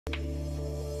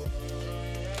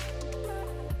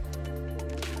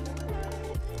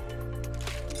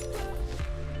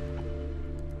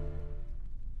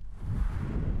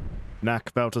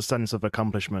Nak felt a sense of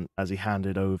accomplishment as he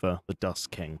handed over the Dust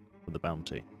King for the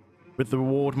bounty. With the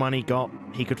reward money he got,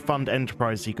 he could fund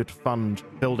enterprise, he could fund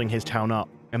building his town up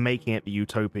and making it the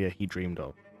utopia he dreamed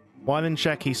of. While in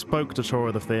check, he spoke to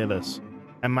Tora the Fearless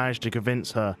and managed to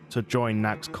convince her to join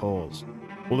Nak's cause.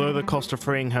 Although the cost of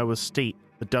freeing her was steep,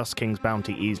 the Dust King's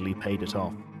bounty easily paid it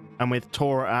off. And with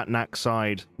Tora at Nak's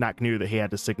side, Nak knew that he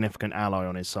had a significant ally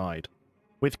on his side.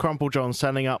 With Crumplejohn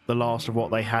selling up the last of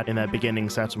what they had in their beginning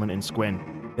settlement in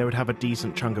Squin, they would have a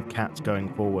decent chunk of cats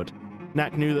going forward.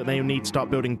 Nak knew that they would need to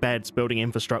start building beds, building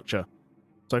infrastructure,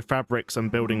 so fabrics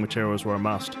and building materials were a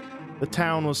must. The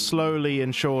town was slowly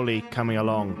and surely coming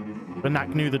along, but Nak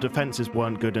knew the defenses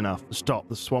weren't good enough to stop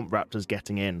the swamp raptors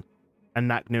getting in, and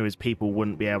Nak knew his people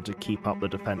wouldn't be able to keep up the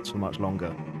defense for much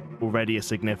longer. Already a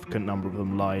significant number of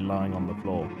them lying on the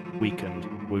floor,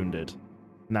 weakened, wounded.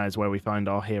 And that is where we find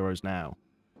our heroes now.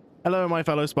 Hello my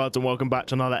fellow Spartans, and welcome back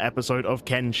to another episode of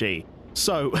Kenshi.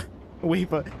 So,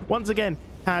 we've once again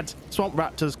had swamp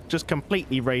raptors just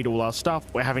completely raid all our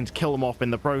stuff. We're having to kill them off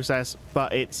in the process,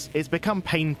 but it's become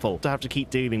painful to have to keep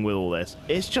dealing with all this.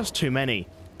 It's just too many,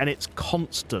 and it's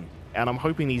constant. And I'm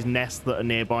hoping these nests that are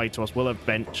nearby to us will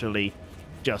eventually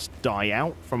just die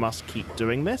out from us keep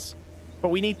doing this. But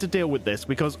we need to deal with this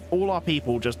because all our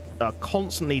people just are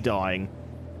constantly dying.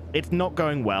 It's not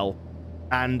going well,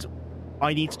 and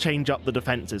I need to change up the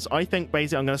defenses. I think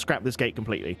basically I'm going to scrap this gate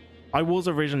completely. I was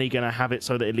originally going to have it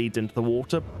so that it leads into the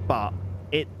water, but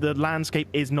the landscape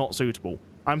is not suitable.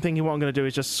 I'm thinking what I'm going to do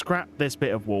is just scrap this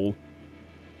bit of wall,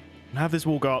 and have this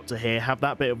wall go up to here, have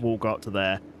that bit of wall go up to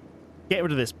there, get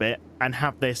rid of this bit, and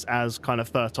have this as kind of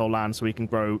fertile land so we can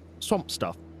grow swamp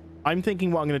stuff. I'm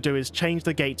thinking what I'm going to do is change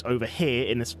the gate over here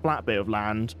in this flat bit of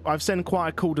land. I've seen quite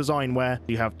a cool design where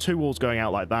you have two walls going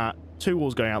out like that, two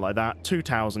walls going out like that, two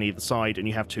towers on either side, and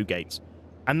you have two gates.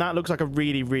 And that looks like a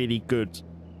really, really good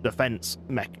defense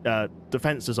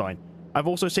design. I've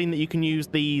also seen that you can use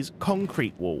these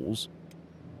concrete walls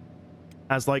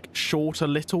as like shorter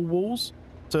little walls,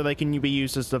 so they can be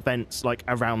used as defense like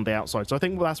around the outside. So I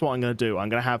think that's what I'm going to do. I'm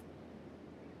going to have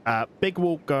a big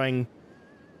wall going,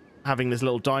 having this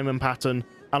little diamond pattern,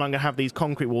 and I'm going to have these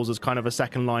concrete walls as kind of a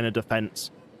second line of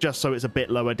defense, just so it's a bit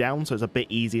lower down, so it's a bit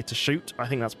easier to shoot. I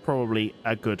think that's probably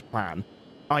a good plan.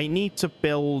 I need to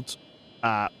build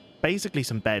basically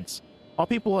some beds. Our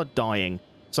people are dying,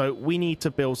 so we need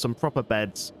to build some proper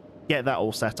beds, get that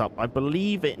all set up. I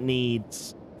believe it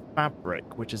needs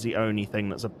fabric, which is the only thing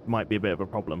that's might be a bit of a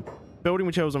problem. Building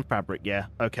materials and fabric, yeah.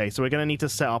 Okay, so we're going to need to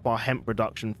set up our hemp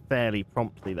production fairly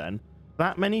promptly then.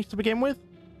 That many to begin with?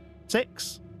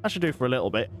 6? That should do for a little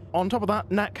bit. On top of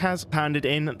that, Nak has handed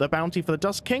in the bounty for the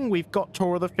Dust King. We've got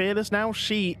Tora the Fearless now.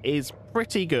 She is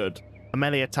pretty good. Her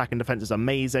melee attack and defense is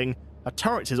amazing. Her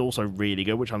turrets is also really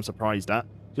good, which I'm surprised at.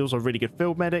 She's also a really good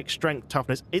field medic, strength,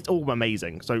 toughness. It's all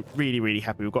amazing. So really, really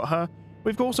happy we've got her.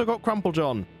 We've also got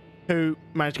Crumplejohn, who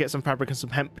managed to get some fabric and some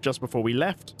hemp just before we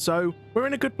left. So we're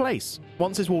in a good place.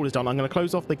 Once this wall is done, I'm going to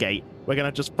close off the gate. We're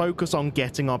going to just focus on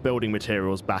getting our building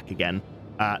materials back again.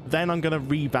 Then I'm going to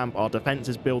revamp our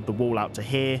defenses, build the wall out to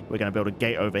here. We're going to build a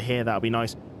gate over here. That'll be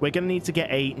nice. We're going to need to get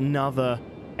another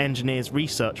engineer's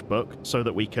research book so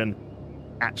that we can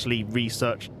actually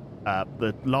research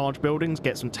the large buildings,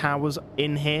 get some towers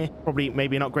in here, probably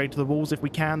maybe an upgrade to the walls if we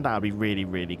can. That would be really,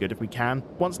 really good if we can.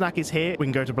 Once Nak is here, we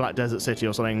can go to Black Desert City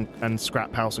or something and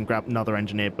scrap house and grab another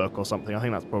engineer book or something. I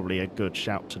think that's probably a good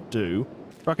shout to do.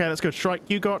 Okay, that's good. Shrike,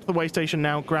 you go up to the way station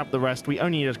now, grab the rest. We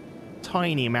only need a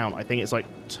tiny amount. I think it's like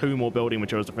 2 more building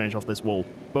materials to finish off this wall,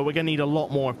 but we're going to need a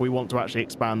lot more if we want to actually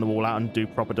expand the wall out and do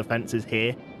proper defenses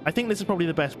here. I think this is probably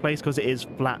the best place because it is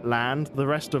flat land. The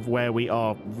rest of where we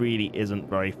are really isn't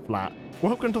very flat.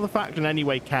 Welcome to the faction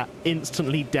anyway, Cat.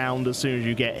 Instantly downed as soon as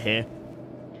you get here.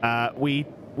 We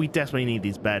desperately need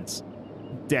these beds.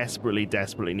 Desperately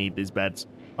need these beds.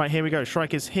 Right, here we go.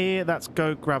 Shrike is here. Let's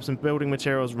go grab some building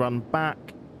materials, run back,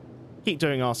 keep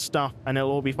doing our stuff, and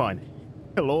it'll all be fine.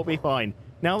 It'll all be fine.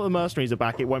 Now that the mercenaries are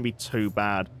back, it won't be too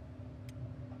bad.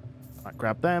 Right,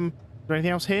 grab them. Is there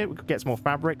anything else here? We could get some more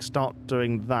fabric, start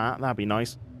doing that. That'd be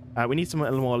nice. We need some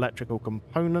little more electrical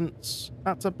components.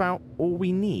 That's about all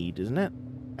we need, isn't it?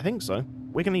 I think so.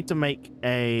 We're going to need to make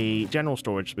a general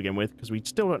storage to begin with, because we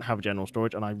still don't have a general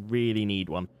storage, and I really need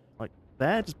one. Like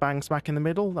there, just bang smack in the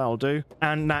middle. That'll do.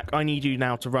 And Nak, I need you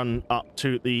now to run up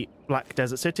to the Black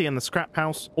Desert City and the scrap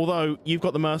house. Although you've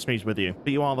got the mercenaries with you,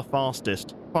 but you are the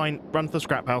fastest. Fine, run to the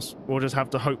scrap house. We'll just have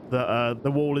to hope that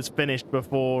the wall is finished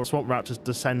before swamp raptors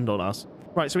descend on us.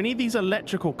 Right, so we need these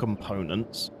electrical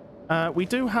components. We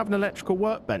do have an electrical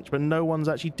workbench, but no one's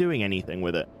actually doing anything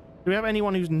with it. Do we have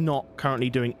anyone who's not currently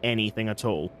doing anything at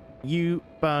all? You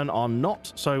burn are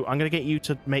not, so I'm going to get you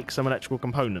to make some electrical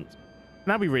components. And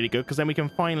that'll be really good, because then we can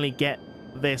finally get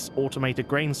this automated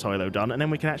grain silo done, and then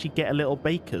we can actually get a little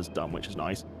baker's done, which is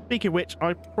nice. Speaking of which,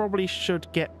 I probably should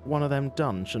get one of them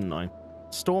done, shouldn't I?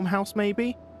 Stormhouse,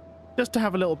 maybe? Just to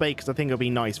have a little baker's, I think it'll be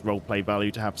nice roleplay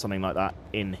value to have something like that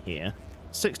in here.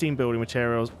 16 building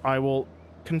materials. I will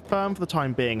confirm for the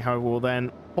time being, however, we'll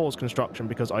then pause construction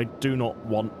because I do not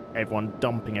want everyone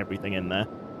dumping everything in there.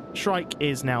 Shrike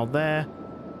is now there.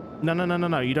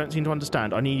 No, you don't seem to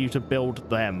understand. I need you to build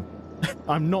them.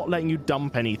 I'm not letting you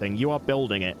dump anything. You are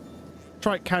building it.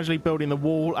 Shrike casually building the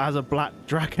wall as a black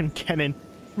dragon cannon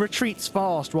retreats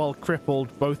fast while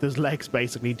crippled, both his legs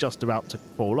basically just about to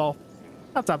fall off.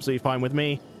 That's absolutely fine with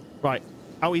me. Right.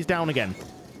 Oh, he's down again.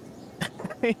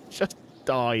 He just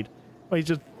died. Oh, he's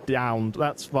just downed.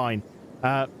 That's fine.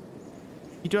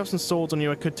 You do have some swords on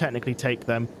you. I could technically take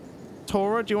them.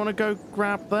 Tora, do you want to go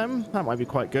grab them? That might be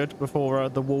quite good before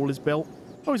the wall is built.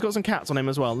 Oh, he's got some cats on him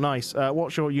as well. Nice.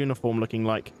 What's your uniform looking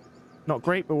like? Not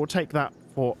great, but we'll take that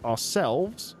for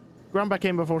ourselves. Run back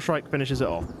in before Shrike finishes it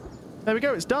off. There we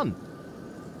go. It's done.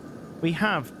 We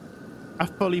have a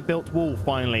fully built wall,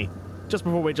 finally. Just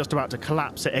before we're just about to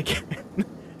collapse it again.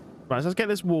 Right, so let's get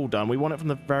this wall done. We want it from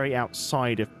the very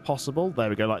outside if possible. There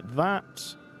we go, like that.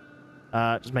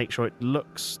 Just make sure it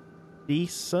looks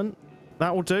decent.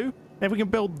 That will do. If we can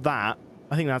build that,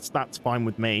 I think that's fine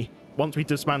with me. Once we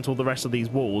dismantle the rest of these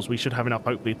walls, we should have enough,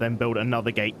 hopefully, to then build another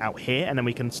gate out here, and then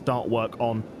we can start work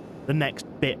on the next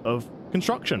bit of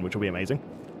construction, which will be amazing.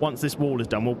 Once this wall is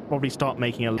done, we'll probably start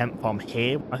making a hemp farm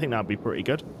here. I think that would be pretty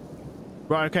good.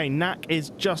 Right, okay, Knack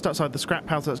is just outside the scrap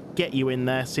house. Let's get you in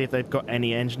there, see if they've got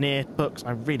any engineer books.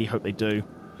 I really hope they do.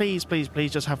 Please, please,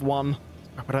 please just have one.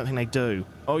 I don't think they do.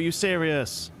 Oh, you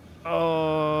serious?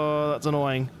 Oh, that's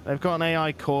annoying. They've got an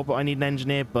AI core, but I need an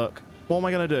engineer book. What am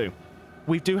I going to do?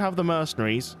 We do have the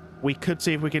mercenaries. We could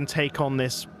see if we can take on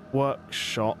this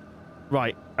workshop.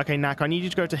 Right, okay, Knack, I need you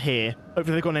to go to here.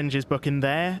 Hopefully they've got an engineer's book in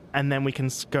there, and then we can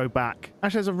go back.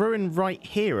 Actually, there's a ruin right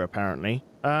here, apparently.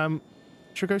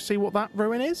 Should we go see what that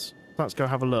ruin is? Let's go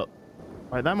have a look.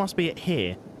 Right, that must be it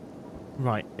here.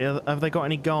 Right, have they got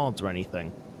any guards or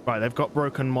anything? Right, they've got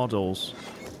broken models.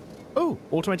 Oh,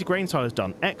 automated grain silos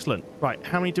done. Excellent. Right,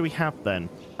 how many do we have then?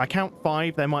 I count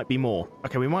 5. There might be more.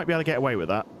 Okay, we might be able to get away with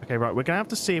that. Okay, right, we're going to have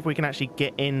to see if we can actually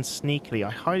get in sneakily. I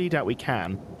highly doubt we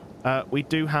can. We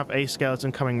do have a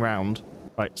skeleton coming round.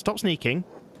 Right, stop sneaking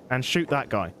and shoot that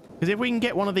guy. Because if we can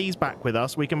get one of these back with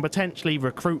us, we can potentially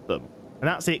recruit them. And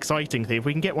that's the exciting thing. If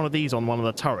we can get one of these on one of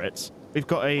the turrets, we've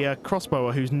got a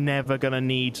crossbower who's never going to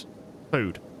need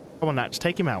food. Come on, Natch,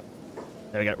 take him out.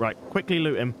 There we go. Right, quickly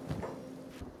loot him.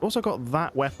 Also got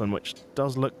that weapon, which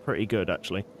does look pretty good,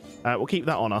 actually. We'll keep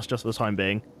that on us just for the time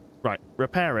being. Right,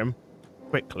 repair him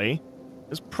quickly.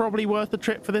 It's probably worth the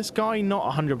trip for this guy.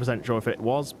 Not 100% sure if it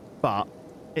was, but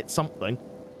it's something.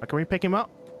 Can we pick him up?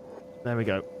 There we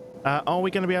go. Are we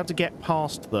going to be able to get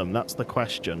past them? That's the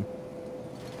question.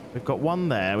 We've got one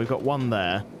there. We've got one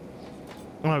there.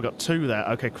 Oh, we've got 2 there.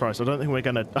 Okay, Christ. I don't think we're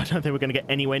gonna get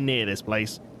anywhere near this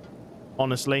place.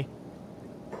 Honestly.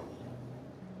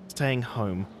 Staying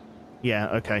home. Yeah,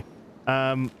 okay.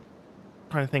 Trying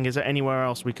to think, is there anywhere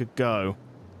else we could go?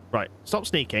 Right, stop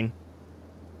sneaking.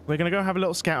 We're going to go have a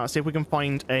little scout, see if we can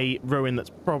find a ruin that's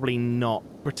probably not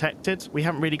protected. We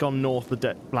haven't really gone north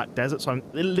the Black Desert, so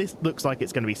this looks like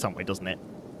it's going to be somewhere, doesn't it?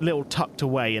 A little tucked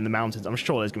away in the mountains. I'm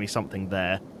sure there's going to be something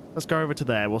there. Let's go over to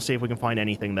there. We'll see if we can find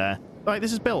anything there. Right,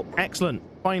 this is built. Excellent.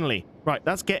 Finally. Right,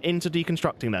 let's get into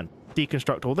deconstructing then.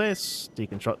 Deconstruct all this.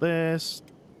 Deconstruct this.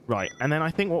 Right, and then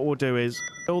I think what we'll do is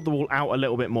build the wall out a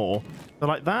little bit more. So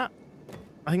like that,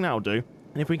 I think that'll do.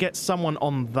 And if we get someone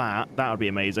on that, that would be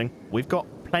amazing. We've got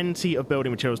plenty of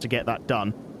building materials to get that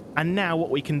done. And now what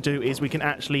we can do is we can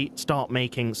actually start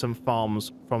making some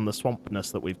farms from the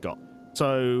swampness that we've got.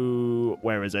 So,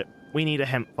 where is it? We need a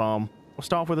hemp farm. We'll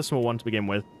start off with a small one to begin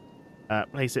with.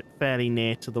 Place it fairly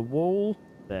near to the wall.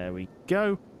 There we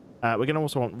go. We're going to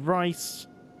also want rice.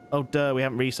 Oh, duh, we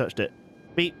haven't researched it.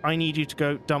 Beep, I need you to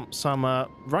go dump some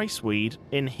rice weed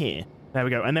in here. There we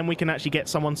go. And then we can actually get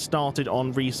someone started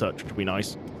on research, which would be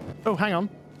nice. Oh, hang on.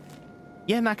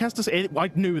 Yeah, Knack has to say...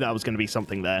 I knew that was going to be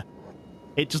something there.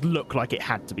 It just looked like it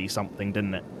had to be something,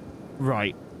 didn't it?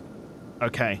 Right.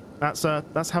 Okay. Let's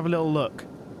have a little look.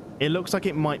 It looks like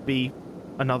it might be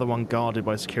another one guarded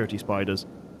by security spiders.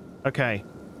 Okay.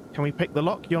 Can we pick the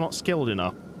lock? You're not skilled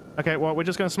enough. Okay, well, we're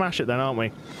just going to smash it then, aren't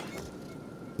we?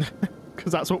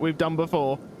 Because that's what we've done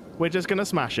before. We're just going to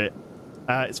smash it.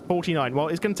 It's 49. Well,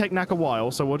 it's going to take Knack a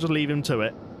while, so we'll just leave him to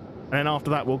it. And then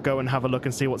after that, we'll go and have a look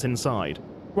and see what's inside.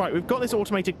 Right, we've got this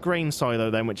automated grain silo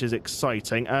then, which is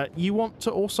exciting. You want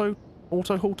to also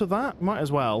auto-halter that? Might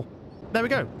as well. There we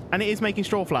go. And it is making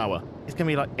straw flour. It's going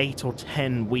to be like 8 or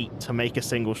 10 wheat to make a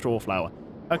single straw flour.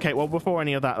 Okay, well, before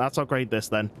any of that, let's upgrade this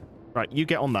then. Right, you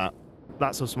get on that.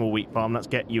 That's a small wheat farm. Let's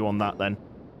get you on that then.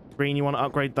 Green, you want to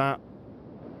upgrade that?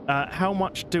 How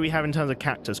much do we have in terms of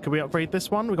cactus? Could we upgrade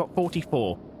this one? We've got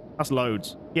 44. That's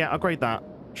loads. Yeah, upgrade that.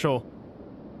 Sure.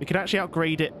 We could actually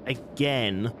upgrade it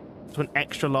again to an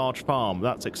extra large farm.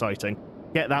 That's exciting.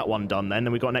 Get that one done then,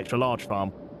 and we've got an extra large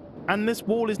farm. And this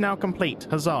wall is now complete.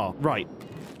 Huzzah. Right.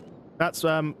 Let's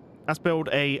build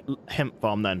a hemp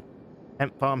farm then.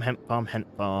 Hemp farm, hemp farm,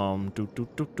 hemp farm.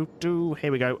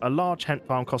 Here we go. A large hemp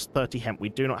farm costs 30 hemp. We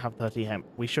do not have 30 hemp.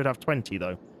 We should have 20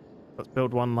 though. Let's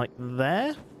build one like there.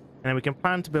 And then we can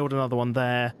plan to build another one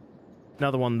there.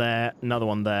 Another one there. Another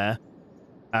one there.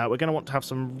 We're going to want to have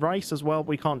some rice as well, but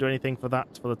we can't do anything for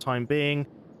that for the time being.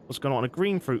 What's going on a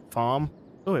green fruit farm?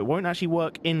 Oh, it won't actually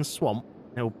work in swamp.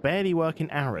 It will barely work in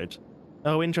arid.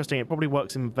 Oh, interesting. It probably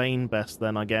works in vein best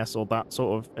then, I guess, or that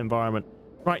sort of environment.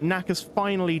 Right, Knack has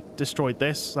finally destroyed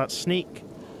this. That's sneak.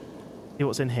 See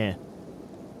what's in here.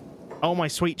 Oh, my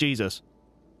sweet Jesus.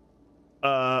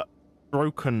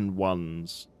 Broken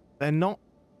ones. They're not...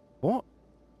 What?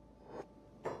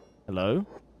 Hello?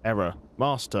 Error.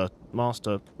 Master.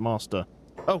 Master. Master.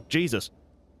 Oh, Jesus.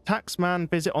 Taxman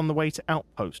visit on the way to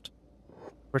outpost.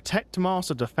 Protect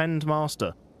master, defend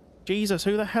master. Jesus,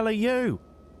 who the hell are you?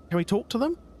 Can we talk to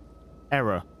them?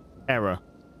 Error. Error.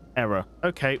 Error.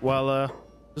 Okay, well,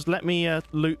 just let me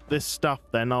loot this stuff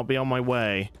then. I'll be on my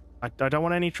way. I don't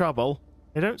want any trouble.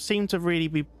 They don't seem to really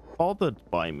be bothered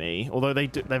by me, although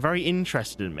they're very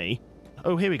interested in me.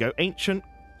 Oh, here we go. Ancient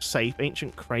safe,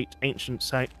 ancient crate, ancient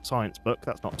science book.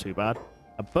 That's not too bad.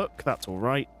 A book. That's all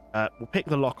right. We'll pick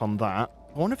the lock on that.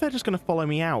 I wonder if they're just going to follow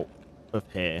me out of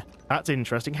here. That's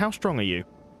interesting. How strong are you?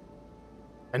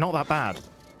 They're not that bad.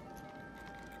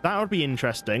 That would be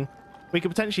interesting. We could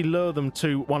potentially lure them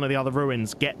to one of the other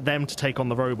ruins, get them to take on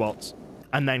the robots,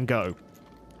 and then go.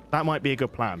 That might be a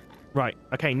good plan. Right.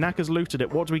 Okay, Knacker's looted it.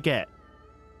 What do we get?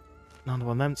 None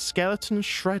of them. Skeleton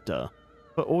shredder.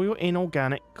 For all your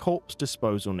inorganic corpse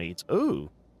disposal needs. Ooh.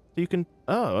 So you can...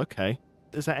 Oh, okay.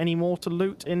 Is there any more to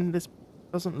loot in this?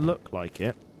 Doesn't look like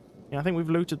it. Yeah, I think we've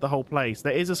looted the whole place.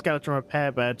 There is a skeleton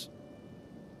repair bed.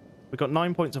 We've got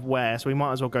 9 points of wear, so we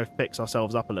might as well go fix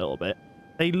ourselves up a little bit.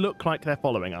 They look like they're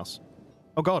following us.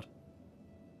 Oh, God.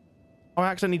 Oh,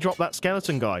 I accidentally dropped that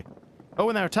skeleton guy. Oh,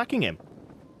 and they're attacking him.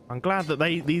 I'm glad that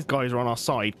these guys are on our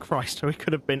side. Christ, we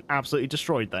could have been absolutely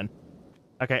destroyed then.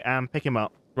 Okay, pick him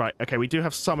up. Right, okay, we do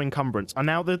have some encumbrance. And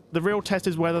now the real test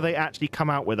is whether they actually come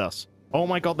out with us. Oh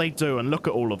my God, they do, and look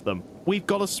at all of them. We've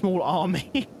got a small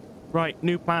army. Right,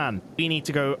 new plan. We need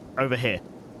to go over here.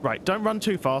 Right, don't run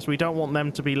too fast. We don't want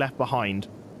them to be left behind.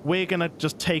 We're going to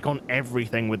just take on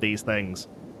everything with these things.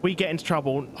 If we get into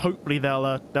trouble, hopefully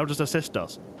they'll just assist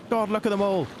us. God, look at them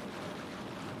all.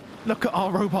 Look at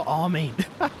our robot army.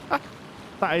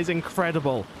 That is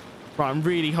incredible. Right, I'm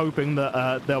really hoping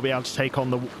that they'll be able to take on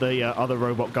the other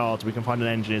robot guards. We can find an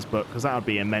engineer's book, because that would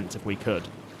be immense if we could.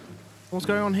 What's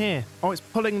going on here? Oh, it's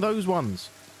pulling those ones.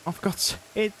 Oh, for God's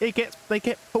sake. They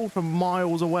get pulled from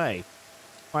miles away.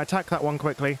 Right, attack that one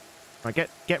quickly. Right,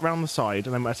 get round the side,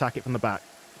 and then we'll attack it from the back.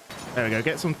 There we go.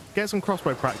 Get some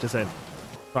crossbow practice in.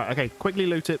 Right, okay, quickly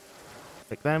loot it.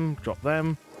 Pick them, drop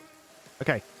them.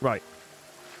 Okay, right.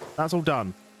 That's all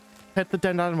done. Head to the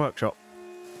Dendan workshop.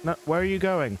 No, where are you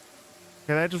going?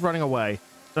 Okay, they're just running away.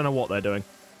 Don't know what they're doing.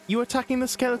 You attacking the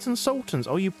skeleton sultans?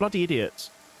 Oh, you bloody idiots.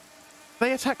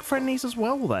 They attack friendlies as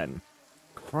well, then?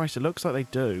 Christ, it looks like they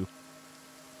do.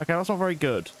 Okay, that's not very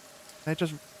good. Are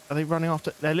they running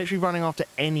after... They're literally running after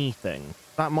anything.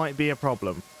 That might be a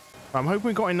problem. I'm hoping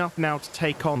we've got enough now to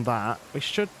take on that. We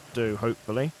should do,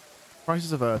 hopefully.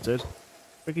 Crisis averted.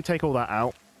 We can take all that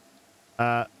out.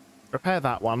 Repair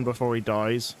that one before he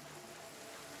dies.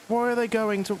 Where are they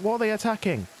going to... What are they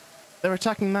attacking? They're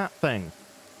attacking that thing.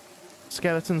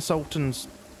 Skeleton Sultan's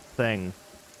thing.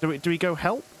 Do we go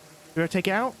help? Do we take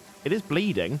it out? It is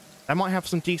bleeding. I might have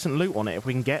some decent loot on it if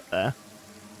we can get there.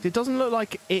 It doesn't look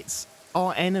like it's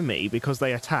our enemy because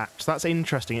they attacked. So that's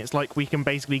interesting. It's like we can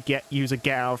basically use a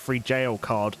get out of free jail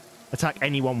card, attack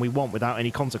anyone we want without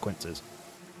any consequences.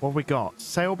 What have we got?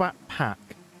 Sailback pack.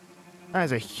 That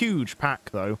is a huge pack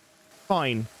though.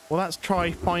 Fine. Well, let's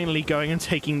try finally going and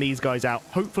taking these guys out.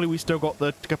 Hopefully we still got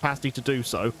the capacity to do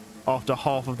so after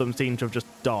half of them seem to have just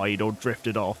died or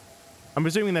drifted off. I'm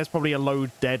presuming there's probably a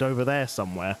load dead over there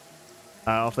somewhere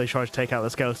after they try to take out the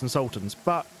skeleton sultans.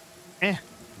 But,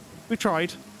 we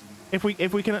tried. If we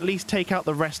can at least take out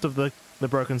the rest of the the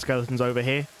broken skeletons over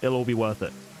here. It'll all be worth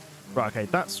it. Right, okay,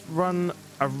 that's run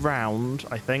around,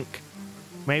 I think.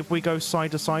 Maybe we go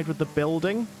side to side with the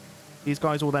building. These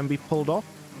guys will then be pulled off.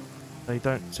 They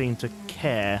don't seem to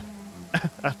care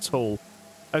at all.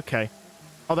 Okay.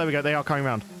 Oh, there we go. They are coming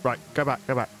around. Right, go back,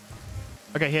 go back.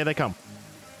 Okay, here they come.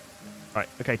 Right,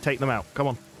 okay, take them out. Come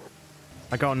on.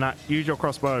 I go on, Nat. Use your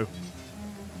crossbow.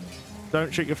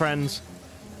 Don't shoot your friends.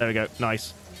 There we go.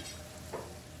 Nice.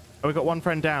 Oh, we got one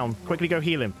friend down. Quickly go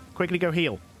heal him. Quickly go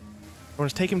heal. I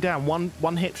want to take him down.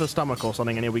 One hit to the stomach or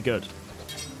something and he'll be good.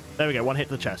 There we go. One hit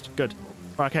to the chest. Good.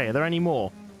 Right, okay, are there any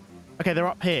more? Okay, they're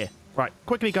up here. Right,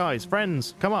 quickly, guys.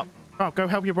 Friends, come up. Oh, go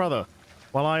help your brother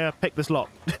while I pick this lock.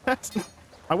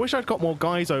 I wish I'd got more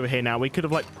guys over here now. We could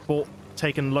have, like,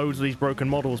 taken loads of these broken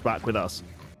models back with us.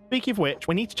 Speaking of which,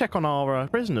 we need to check on our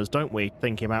prisoners, don't we?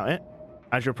 Thinking about it.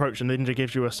 As you approach, the ninja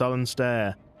gives you a sullen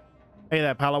stare. Hey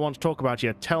there, pal. I want to talk about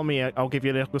you. Tell me, I'll give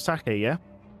you a little sake, yeah?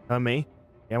 Me?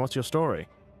 Yeah, what's your story?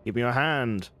 Give me your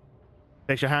hand.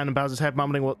 Takes your hand and bows his head,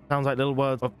 mumbling what sounds like little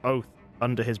words of oath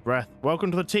under his breath.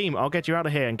 Welcome to the team. I'll get you out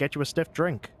of here and get you a stiff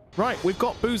drink. Right, we've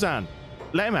got Buzan.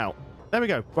 Let him out. There we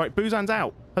go. Right, Buzan's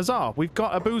out. Huzzah, we've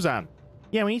got a Buzan.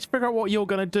 Yeah, we need to figure out what you're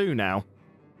going to do now.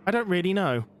 I don't really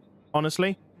know,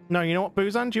 honestly. No, you know what,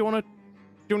 Buzan? Do you want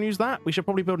to use that? We should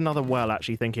probably build another well,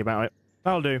 actually, thinking about it.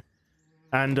 That'll do.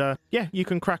 And, yeah, you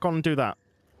can crack on and do that.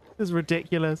 This is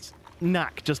ridiculous.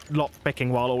 Knack just lockpicking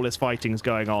while all this fighting's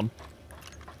going on.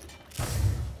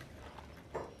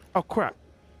 Oh, crap.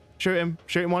 Shoot him.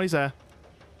 Shoot him while he's there.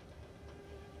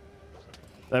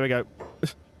 There we go.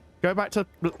 Go back to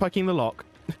picking the lock.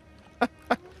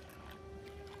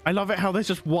 I love it how there's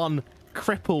just one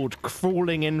crippled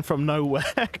crawling in from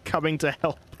nowhere coming to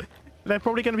help. They're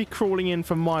probably going to be crawling in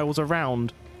from miles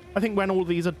around. I think when all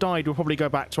these are died, we'll probably go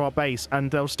back to our base and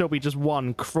there'll still be just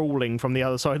one crawling from the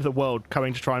other side of the world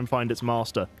coming to try and find its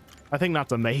master. I think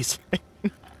that's amazing.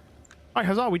 Right,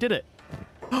 huzzah, we did it.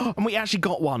 And we actually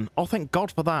got one. Oh, thank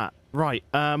God for that. Right,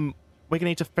 we're going to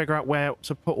need to figure out where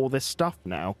to put all this stuff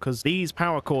now, because these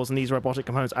power cores and these robotic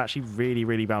components are actually really,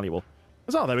 really valuable.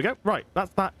 Huzzah, there we go. Right,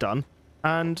 that's that done.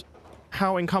 And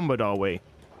how encumbered are we?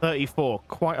 34,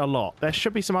 quite a lot. There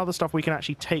should be some other stuff we can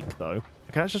actually take, though.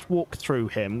 Okay, let's just walk through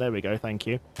him. There we go, thank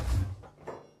you.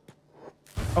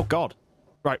 Oh, God.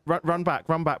 Right, run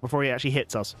back before he actually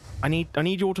hits us. I need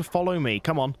you all to follow me.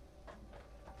 Come on.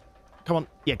 Come on.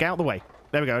 Yeah, get out of the way.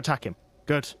 There we go, attack him.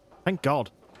 Good. Thank God.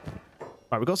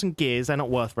 Right, we've got some gears. They're not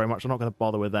worth very much. I'm not going to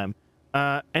bother with them.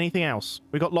 Anything else?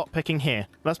 We've got lock picking here.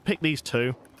 Let's pick these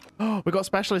two. Oh, we've got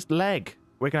specialist leg.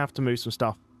 We're going to have to move some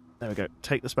stuff. There we go.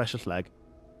 Take the specialist leg.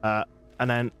 And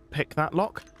then pick that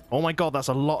lock. Oh my God, that's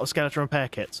a lot of skeleton repair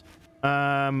kits. Okay,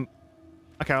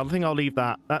 I think I'll leave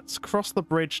that. Let's cross the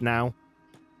bridge now.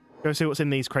 Go see what's in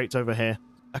these crates over here.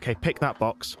 Okay, pick that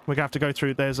box. We're gonna have to go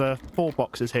through. There's 4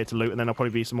 boxes here to loot, and then there'll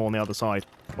probably be some more on the other side.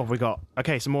 What have we got?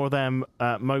 Okay, some more of them.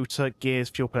 Motor, gears,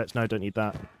 fuel pellets. No, don't need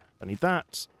that. Don't need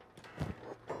that.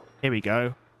 Here we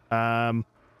go. Iron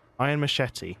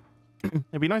machete.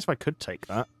 It'd be nice if I could take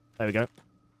that. There we go.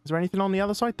 Is there anything on the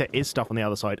other side? There is stuff on the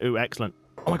other side. Ooh, excellent.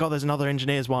 Oh my God, there's another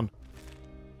engineer's one.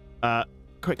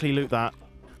 Quickly loot that.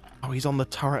 Oh, he's on the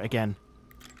turret again.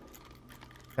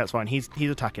 That's fine. He's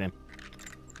attacking him.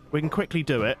 We can quickly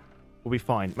do it. We'll be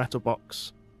fine. Metal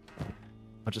box.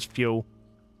 I'll just fuel.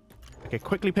 Okay,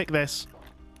 quickly pick this.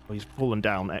 Oh, he's fallen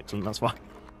down. Excellent. That's fine.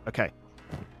 Okay.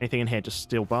 Anything in here? Just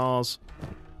steel bars.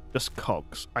 Just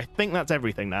cogs. I think that's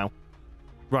everything now.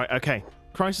 Right, okay.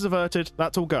 Crisis averted.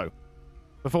 Let's all go.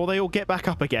 Before they all get back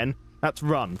up again, let's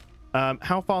run.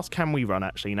 How fast can we run,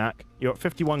 actually, Knack? You're at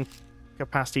 51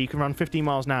 capacity. You can run 15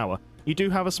 miles an hour. You do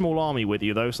have a small army with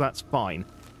you, though, so that's fine.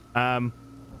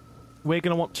 We're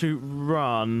going to want to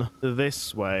run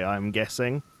this way, I'm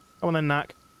guessing. Come on then,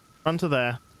 Knack. Run to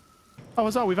there. Oh,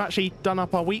 as well, we've actually done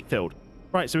up our wheat field.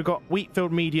 Right, so we've got wheat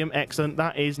field medium. Excellent.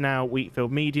 That is now wheat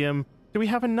field medium. Do we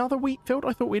have another wheat field?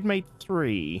 I thought we'd made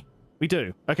 3. We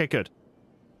do. Okay, good.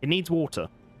 It needs water.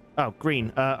 Oh,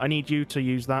 green. I need you to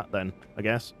use that then, I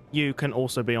guess. You can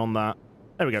also be on that.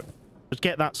 There we go. Just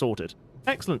get that sorted.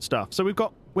 Excellent stuff. So we've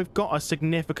got a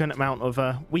significant amount of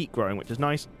wheat growing, which is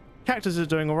nice. Cactus is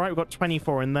doing all right. We've got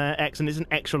 24 in there. Excellent. It's an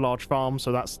extra large farm,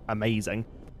 so that's amazing.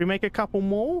 Can we make a couple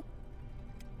more?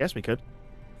 Yes, we could.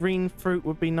 Green fruit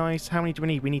would be nice. How many do we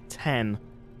need? We need 10.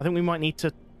 I think we might need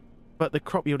to... But the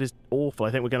crop yield is awful.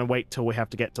 I think we're going to wait till we have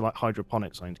to get to, like,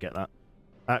 hydroponics. I need to get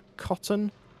that.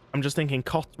 Cotton. I'm just thinking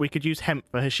we could use hemp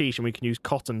for hashish, and we can use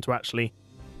cotton to actually...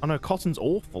 Oh, no, cotton's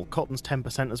awful. Cotton's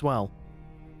 10% as well.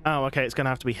 Oh, okay, it's going to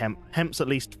have to be hemp. Hemp's at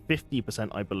least 50%,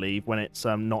 I believe, when it's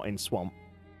not in swamp.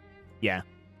 Yeah.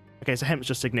 Okay, so hemp's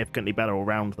just significantly better all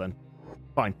round then.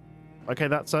 Fine. Okay,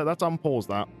 that's unpause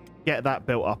that. Get that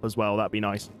built up as well. That'd be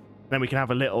nice. Then we can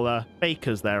have a little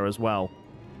bakers there as well.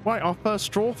 Right, our first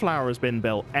straw flour has been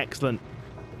built. Excellent.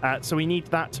 So we need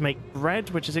that to make bread,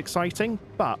 which is exciting,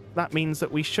 but that means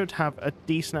that we should have a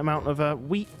decent amount of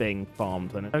wheat being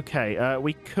farmed. Okay,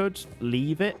 we could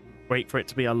leave it, wait for it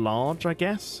to be a large, I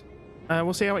guess.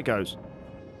 We'll see how it goes.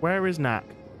 Where is Knack?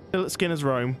 Still at Skinner's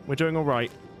Roam. We're doing all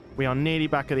right. We are nearly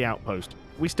back at the outpost.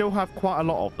 We still have quite a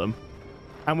lot of them,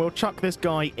 and we'll chuck this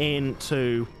guy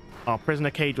into our prisoner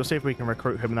cage. We'll see if we can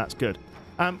recruit him, and that's good.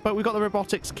 But we've got the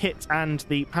robotics kit and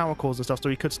the power cores and stuff, so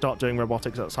we could start doing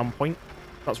robotics at some point.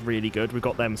 That's really good. We've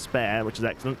got them spare, which is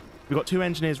excellent. We've got 2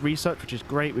 engineers research, which is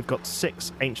great. We've got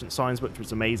 6 ancient science, which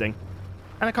was amazing.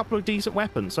 And a couple of decent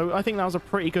weapons. So I think that was a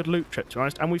pretty good loot trip, to be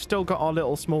honest. And we've still got our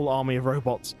little small army of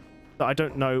robots that I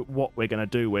don't know what we're going to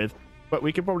do with. But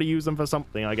we could probably use them for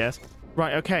something, I guess.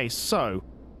 Right, okay, so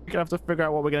we're going to have to figure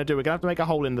out what we're going to do. We're going to have to make a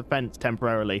hole in the fence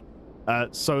temporarily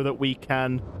so that we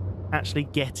can actually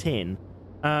get in.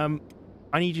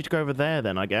 I need you to go over there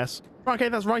then, I guess. Okay,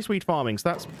 that's riceweed farming, so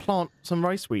let's plant some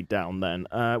riceweed down then.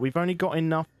 We've only got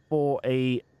enough for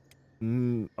a...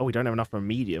 oh, we don't have enough for a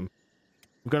medium.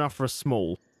 We've got enough for a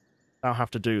small. That'll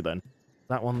have to do then.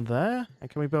 That one there? And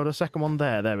can we build a second one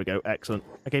there? There we go, excellent.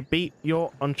 Okay, Beat,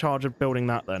 you're in charge of building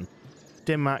that then.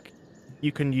 Dimmac,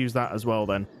 you can use that as well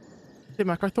then.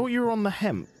 Dimmac, I thought you were on the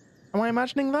hemp. Am I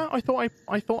imagining that? I thought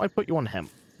I put you on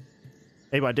hemp.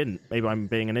 Maybe I didn't. Maybe I'm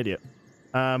being an idiot.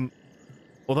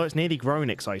 Although it's nearly grown,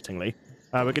 excitingly.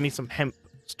 We're going to need some hemp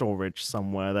storage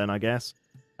somewhere then, I guess.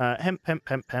 Hemp.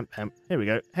 Here we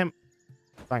go. Hemp.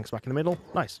 Thanks, back in the middle.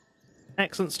 Nice.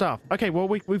 Excellent stuff. Okay, well,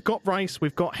 we've got rice.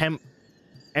 We've got hemp.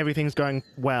 Everything's going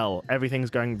well. Everything's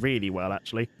going really well,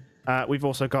 actually. We've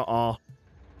also got our...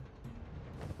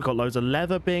 We've got loads of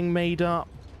leather being made up.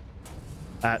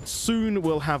 Soon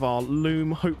we'll have our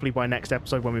loom, hopefully by next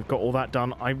episode when we've got all that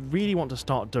done. I really want to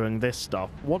start doing this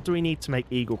stuff. What do we need to make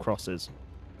eagle crosses?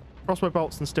 Crossbow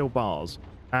bolts and steel bars.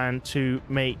 And to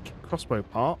make crossbow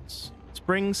parts,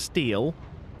 spring steel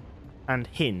and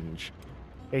hinge.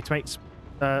 Okay, to make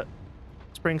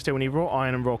spring steel we need raw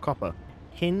iron and raw copper.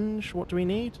 Hinge, what do we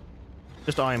need?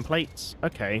 Just iron plates.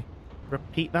 Okay.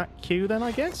 Repeat that queue then,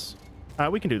 I guess?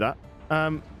 We can do that.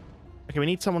 Okay, we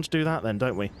need someone to do that then,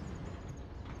 don't we?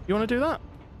 You want to do that?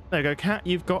 There you go, Cat.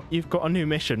 You've got a new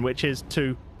mission, which is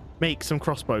to make some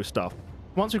crossbow stuff.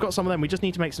 Once we've got some of them, we just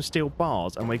need to make some steel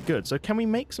bars, and we're good. So can we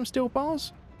make some steel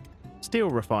bars? Steel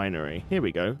refinery. Here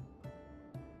we go.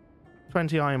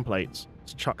 20 iron plates.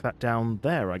 Let's chuck that down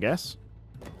there, I guess.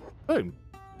 Boom.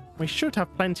 We should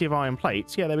have plenty of iron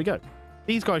plates. Yeah, there we go.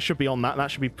 These guys should be on that.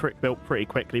 That should be built pretty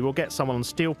quickly. We'll get someone on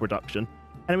steel production,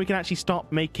 and then we can actually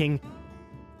start making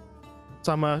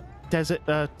some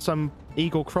some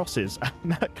eagle crosses.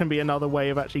 And that can be another way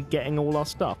of actually getting all our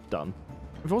stuff done.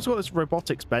 We've also got this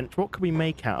robotics bench. What can we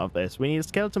make out of this? We need a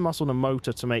skeleton muscle and a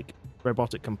motor to make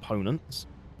robotic components.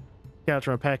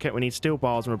 Skeleton repair kit. We need steel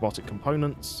bars and robotic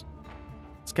components.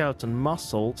 Skeleton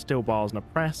muscle, steel bars and a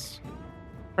press.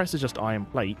 Press is just iron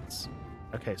plates.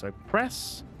 Okay, so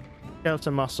press,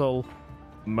 skeleton muscle,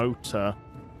 motor,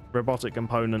 robotic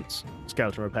components,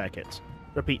 skeleton repair kits.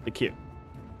 Repeat the queue.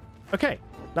 Okay,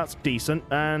 that's decent,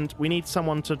 and we need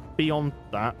someone to be on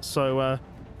that. So,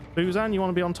 Buzan, you want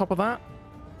to be on top of that?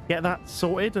 Get that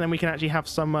sorted, and then we can actually have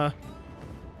some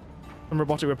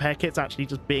robotic repair kits actually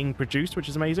just being produced, which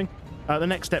is amazing. The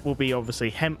next step will be obviously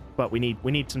hemp, but we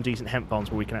need some decent hemp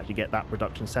farms where we can actually get that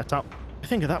production set up. I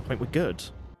think at that point we're good.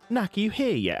 Knack, are you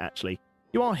here yet, actually?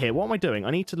 You are here. What am I doing?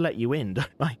 I need to let you in, don't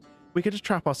I? We could just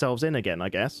trap ourselves in again, I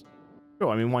guess. Sure,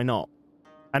 I mean, why not?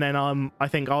 And then I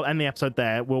think I'll end the episode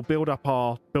there. We'll build up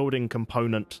our building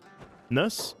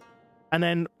component-ness. And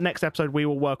then next episode, we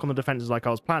will work on the defenses like I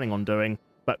was planning on doing,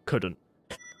 but couldn't.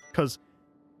 Because,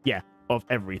 yeah, of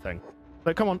everything.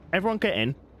 So come on, everyone get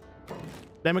in.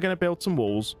 Then we're going to build some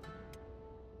walls.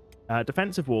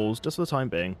 Defensive walls, just for the time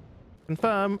being.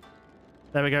 Confirm.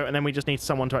 There we go. And then we just need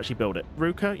someone to actually build it.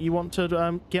 Ruka, you want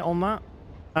to get on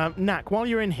that? Knack, while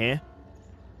you're in here,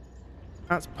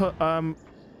 let's put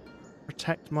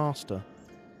protect master.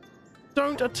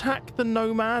 Don't attack the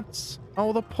nomads.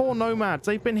 Oh, the poor nomads.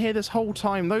 They've been here this whole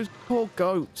time. Those poor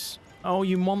goats. Oh,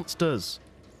 you monsters.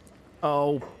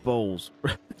 Oh, balls.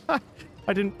 I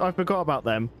forgot about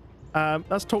them.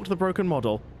 Let's talk to the broken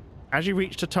model. As you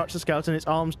reach to touch the skeleton, its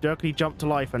arms jerkily jump to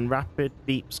life and rapid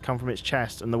beeps come from its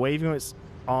chest, and the waving of its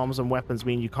arms and weapons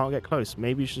mean you can't get close.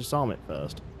 Maybe you should disarm it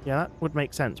first. Yeah, that would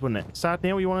make sense, wouldn't it? Sad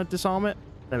Neil, you want to disarm it?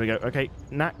 There we go. Okay,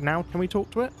 Knack, now can we talk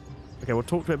to it? Okay, we'll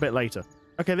talk to it a bit later.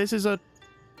 Okay, this is a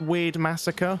weird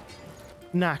massacre.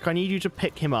 Knack, I need you to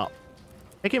pick him up.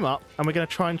 Pick him up, and we're going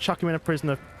to try and chuck him in a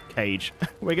prisoner cage.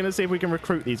 We're going to see if we can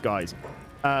recruit these guys.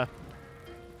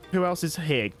 Who else is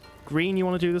here? Green, you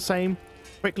want to do the same?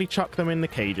 Quickly chuck them in the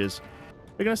cages.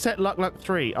 We're going to set luck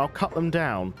 3. I'll cut them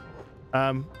down.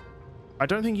 I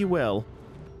don't think you will.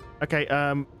 Okay,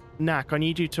 Knack, I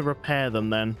need you to repair them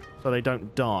then, so they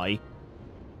don't die.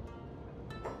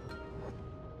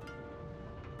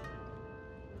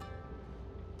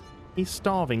 He's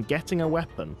starving, getting a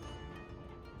weapon.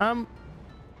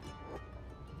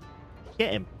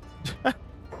 Get him. He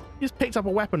just picked up a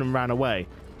weapon and ran away.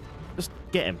 Just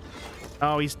get him.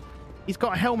 Oh, he's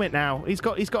got a helmet now. He's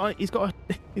got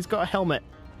a helmet.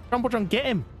 Crumple John, get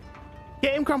him.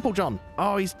 Get him, Crumple John.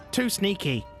 Oh, he's too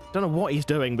sneaky. Don't know what he's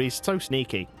doing, but he's so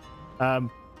sneaky. Okay,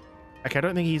 I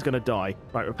don't think he's going to die.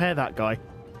 Right, repair that guy.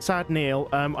 Sad Neil,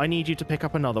 I need you to pick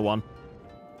up another one.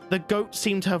 The goats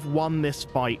seem to have won this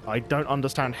fight. I don't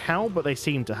understand how, but they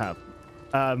seem to have.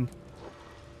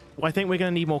 Well, I think we're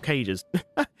going to need more cages.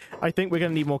 I think we're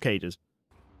going to need more cages.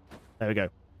 There we go.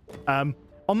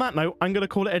 On that note, I'm going to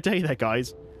call it a day there,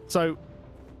 guys. So,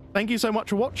 thank you so much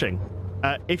for watching.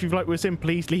 If you've liked what we've seen,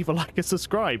 please leave a like and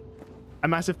subscribe. A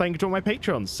massive thank you to all my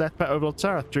patrons: Seth, Pet Overlord,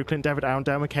 Sarah, Drew, Clint, David, Aaron,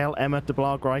 Dale, Mikhail, Emma,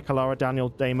 DeBlar, Gry, Kalara, Daniel,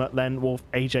 Damer, Len, Wolf,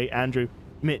 AJ, Andrew,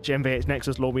 Mitch, MVH,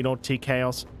 Nexus, Lord Nord, T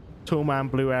Chaos, Toolman,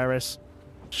 Blue Eris,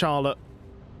 Charlotte,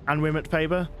 and Wim at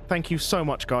Faber. Thank you so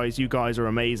much, guys. You guys are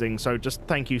amazing. So just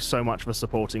thank you so much for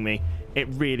supporting me. It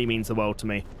really means the world to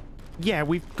me. Yeah,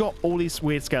 we've got all these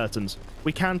weird skeletons.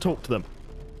 We can talk to them.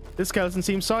 This skeleton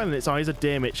seems silent. Its eyes are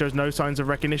dim. It shows no signs of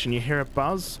recognition. You hear a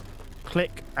buzz,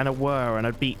 click, and a whir, and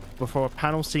a beep before a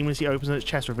panel seamlessly opens on its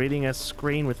chest, revealing a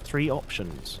screen with 3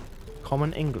 options.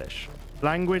 Common English.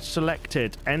 Language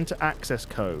selected. Enter access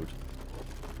code.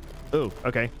 Oh,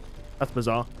 okay. That's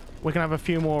bizarre. We can have a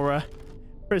few more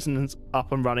prisons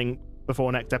up and running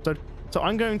before next episode. So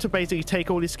I'm going to basically take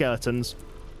all these skeletons.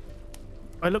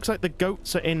 It looks like the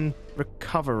goats are in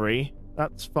recovery.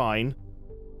 That's fine.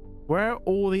 Where are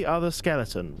all the other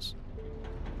skeletons?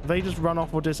 Have they just run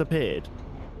off or disappeared?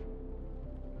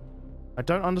 I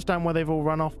don't understand where they've all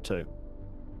run off to.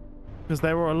 Because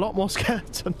there were a lot more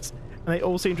skeletons, and they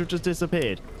all seem to have just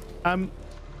disappeared. I'm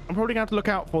probably going to have to look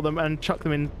out for them and chuck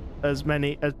them in as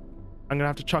many as... I'm going to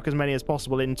have to chuck as many as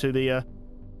possible into the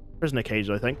prisoner cage,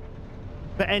 I think.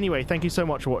 But anyway, thank you so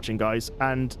much for watching, guys.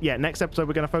 And yeah, next episode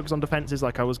we're going to focus on defenses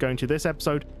like I was going to this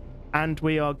episode. And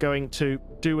we are going to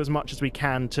do as much as we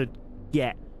can to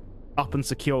get up and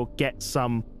secure, get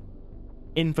some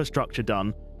infrastructure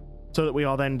done, so that we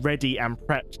are then ready and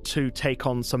prepped to take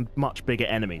on some much bigger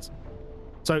enemies.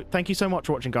 So thank you so much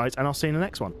for watching, guys, and I'll see you in the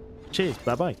next one. Cheers.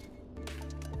 Bye-bye.